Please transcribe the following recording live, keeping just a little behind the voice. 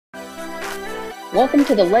Welcome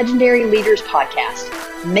to the Legendary Leaders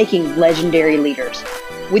Podcast, Making Legendary Leaders,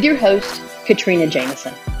 with your host, Katrina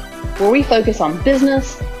Jameson, where we focus on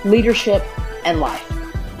business, leadership, and life.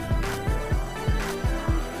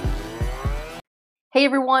 Hey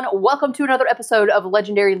everyone, welcome to another episode of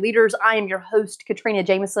Legendary Leaders. I am your host, Katrina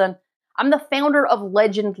Jameson. I'm the founder of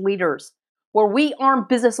Legend Leaders, where we arm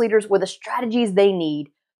business leaders with the strategies they need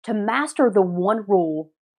to master the one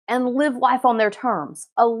rule and live life on their terms,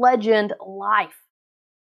 a legend life.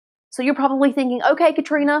 So you're probably thinking, okay,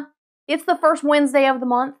 Katrina, it's the first Wednesday of the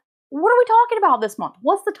month. What are we talking about this month?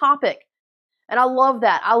 What's the topic? And I love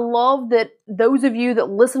that. I love that those of you that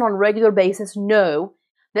listen on a regular basis know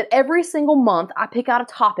that every single month I pick out a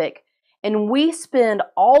topic and we spend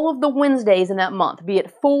all of the Wednesdays in that month, be it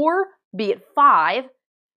 4, be it 5,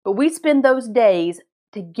 but we spend those days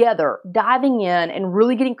together diving in and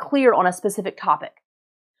really getting clear on a specific topic.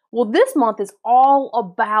 Well, this month is all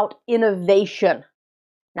about innovation.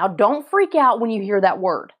 Now, don't freak out when you hear that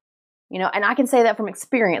word, and I can say that from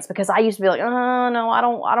experience because I used to be like, oh, no, I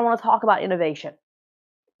don't want to talk about innovation.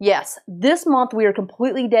 Yes, this month we are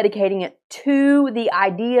completely dedicating it to the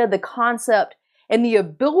idea, the concept, and the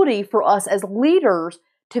ability for us as leaders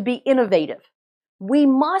to be innovative. We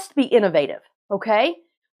must be innovative, okay?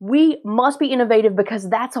 We must be innovative because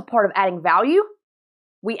that's a part of adding value.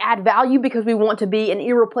 We add value because we want to be an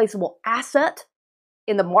irreplaceable asset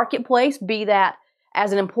in the marketplace, be that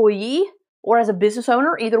as an employee or as a business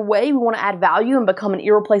owner. Either way, we want to add value and become an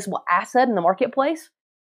irreplaceable asset in the marketplace.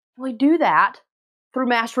 We do that through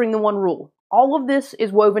mastering the one rule. All of this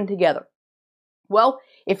is woven together. Well,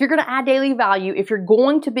 if you're going to add daily value, if you're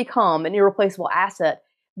going to become an irreplaceable asset,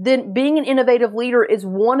 then being an innovative leader is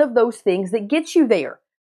one of those things that gets you there.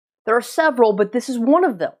 There are several, but this is one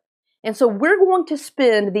of them. And so we're going to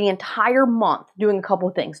spend the entire month doing a couple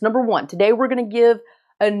of things. Number one, today we're going to give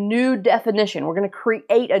a new definition. We're going to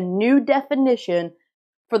create a new definition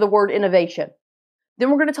for the word innovation. Then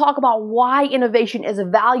we're going to talk about why innovation is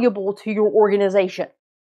valuable to your organization.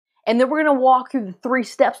 And then we're going to walk through the 3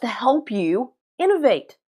 steps to help you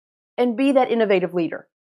innovate and be that innovative leader.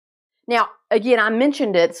 Now, again, I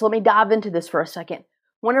mentioned it, so let me dive into this for a second.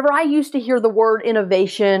 Whenever I used to hear the word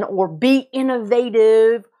innovation or be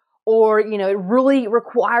innovative, or, it really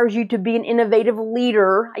requires you to be an innovative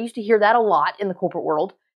leader. I used to hear that a lot in the corporate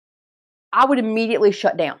world. I would immediately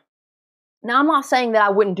shut down. Now, I'm not saying that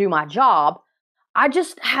I wouldn't do my job. I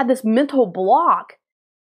just had this mental block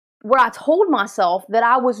where I told myself that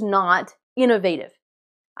I was not innovative.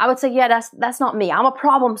 I would say, yeah, that's not me. I'm a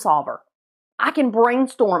problem solver. I can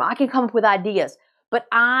brainstorm. I can come up with ideas, but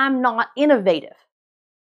I'm not innovative.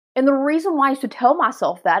 And the reason why I used to tell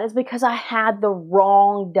myself that is because I had the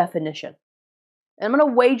wrong definition. And I'm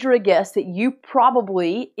going to wager a guess that you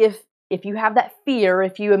probably, if you have that fear,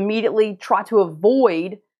 if you immediately try to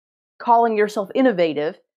avoid calling yourself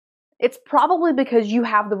innovative, it's probably because you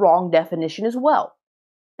have the wrong definition as well.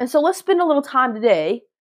 And so let's spend a little time today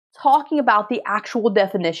talking about the actual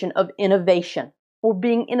definition of innovation or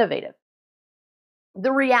being innovative.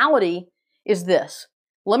 The reality is this.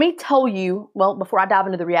 Let me tell you, before I dive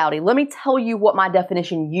into the reality, let me tell you what my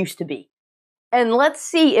definition used to be. And let's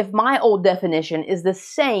see if my old definition is the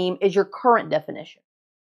same as your current definition.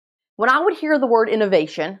 When I would hear the word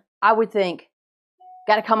innovation, I would think,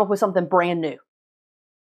 got to come up with something brand new.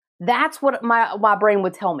 That's what my brain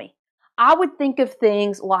would tell me. I would think of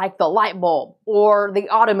things like the light bulb or the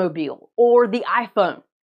automobile or the iPhone.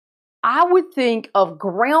 I would think of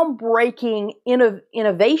groundbreaking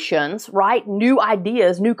innovations, right? New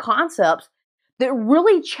ideas, new concepts that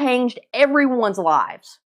really changed everyone's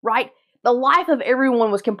lives, right? The life of everyone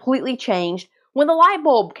was completely changed when the light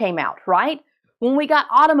bulb came out, right? When we got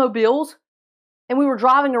automobiles and we were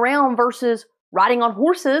driving around versus riding on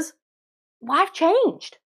horses, life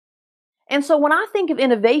changed. And so when I think of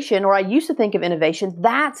innovation, or I used to think of innovation,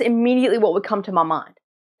 that's immediately what would come to my mind.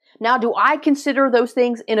 Now, do I consider those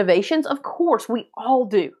things innovations? Of course, we all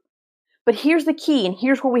do. But here's the key, and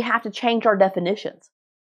here's where we have to change our definitions.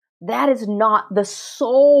 That is not the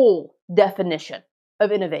sole definition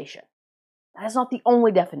of innovation. That is not the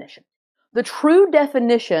only definition. The true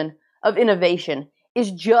definition of innovation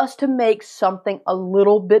is just to make something a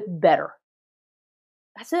little bit better.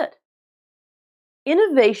 That's it.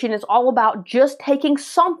 Innovation is all about just taking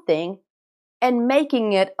something and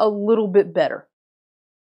making it a little bit better.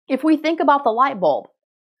 If we think about the light bulb,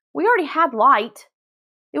 we already had light.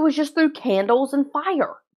 It was just through candles and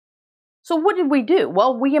fire. So what did we do?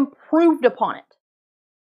 Well, we improved upon it.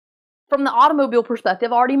 From the automobile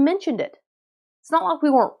perspective, I already mentioned it. It's not like we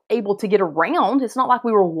weren't able to get around. It's not like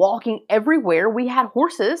we were walking everywhere. We had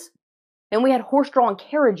horses and we had horse-drawn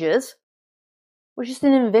carriages. was just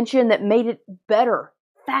an invention that made it better,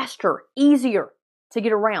 faster, easier to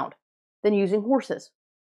get around than using horses.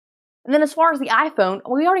 And then as far as the iPhone,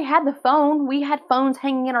 we already had the phone. We had phones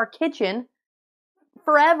hanging in our kitchen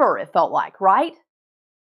forever, it felt like, right?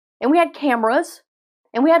 And we had cameras,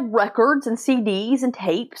 and we had records and CDs and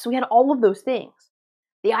tapes. We had all of those things.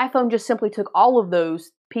 The iPhone just simply took all of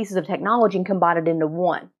those pieces of technology and combined it into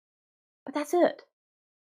one. But that's it.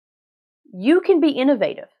 You can be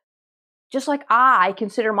innovative, just like I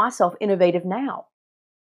consider myself innovative now.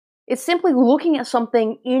 It's simply looking at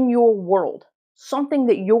something in your world, something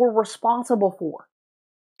that you're responsible for.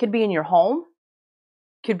 Could be in your home,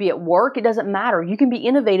 could be at work, it doesn't matter. You can be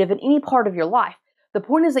innovative in any part of your life. The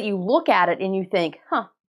point is that you look at it and you think,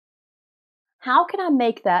 how can I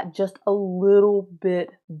make that just a little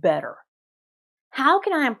bit better? How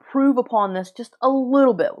can I improve upon this just a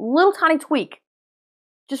little bit, little tiny tweak?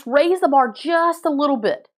 Just raise the bar just a little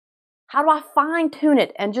bit. How do I fine tune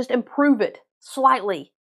it and just improve it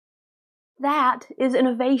slightly? That is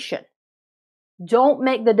innovation. Don't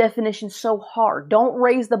make the definition so hard. Don't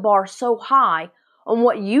raise the bar so high on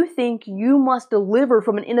what you think you must deliver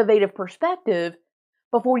from an innovative perspective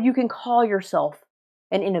before you can call yourself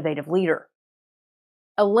an innovative leader.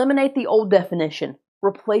 Eliminate the old definition.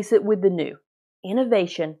 Replace it with the new.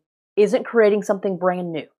 Innovation isn't creating something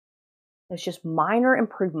brand new. It's just minor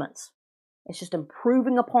improvements. It's just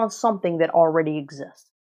improving upon something that already exists.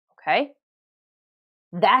 Okay?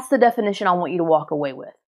 That's the definition I want you to walk away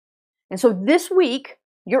with. And so this week,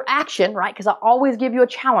 your action, right? Because I always give you a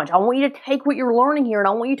challenge. I want you to take what you're learning here and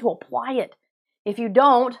I want you to apply it. If you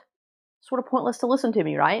don't, it's sort of pointless to listen to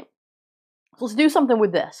me, right? So let's do something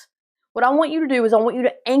with this. What I want you to do is I want you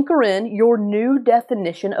to anchor in your new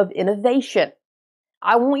definition of innovation.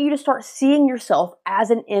 I want you to start seeing yourself as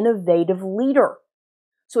an innovative leader.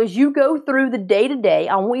 So as you go through the day-to-day,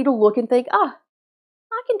 I want you to look and think, I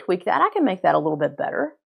can tweak that. I can make that a little bit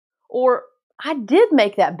better. Or I did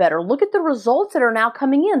make that better. Look at the results that are now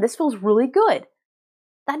coming in. This feels really good.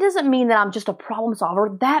 That doesn't mean that I'm just a problem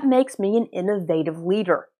solver. That makes me an innovative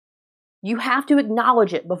leader. You have to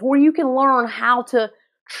acknowledge it before you can learn how to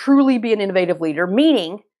truly be an innovative leader,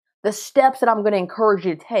 meaning the steps that I'm going to encourage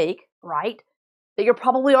you to take, right? That you're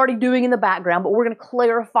probably already doing in the background, but we're going to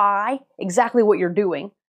clarify exactly what you're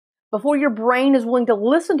doing. Before your brain is willing to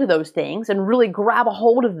listen to those things and really grab a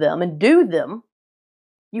hold of them and do them,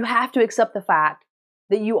 you have to accept the fact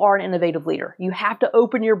that you are an innovative leader. You have to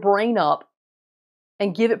open your brain up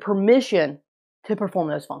and give it permission to perform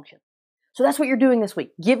those functions. So that's what you're doing this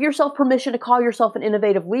week. Give yourself permission to call yourself an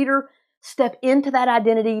innovative leader. Step into that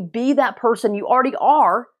identity. Be that person you already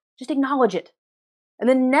are. Just acknowledge it. And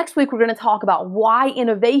then next week, we're going to talk about why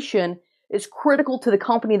innovation is critical to the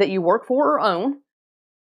company that you work for or own,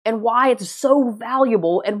 and why it's so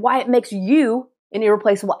valuable and why it makes you an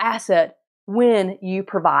irreplaceable asset when you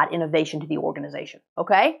provide innovation to the organization.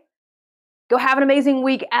 Okay? Go have an amazing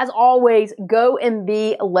week. As always, go and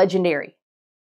be legendary.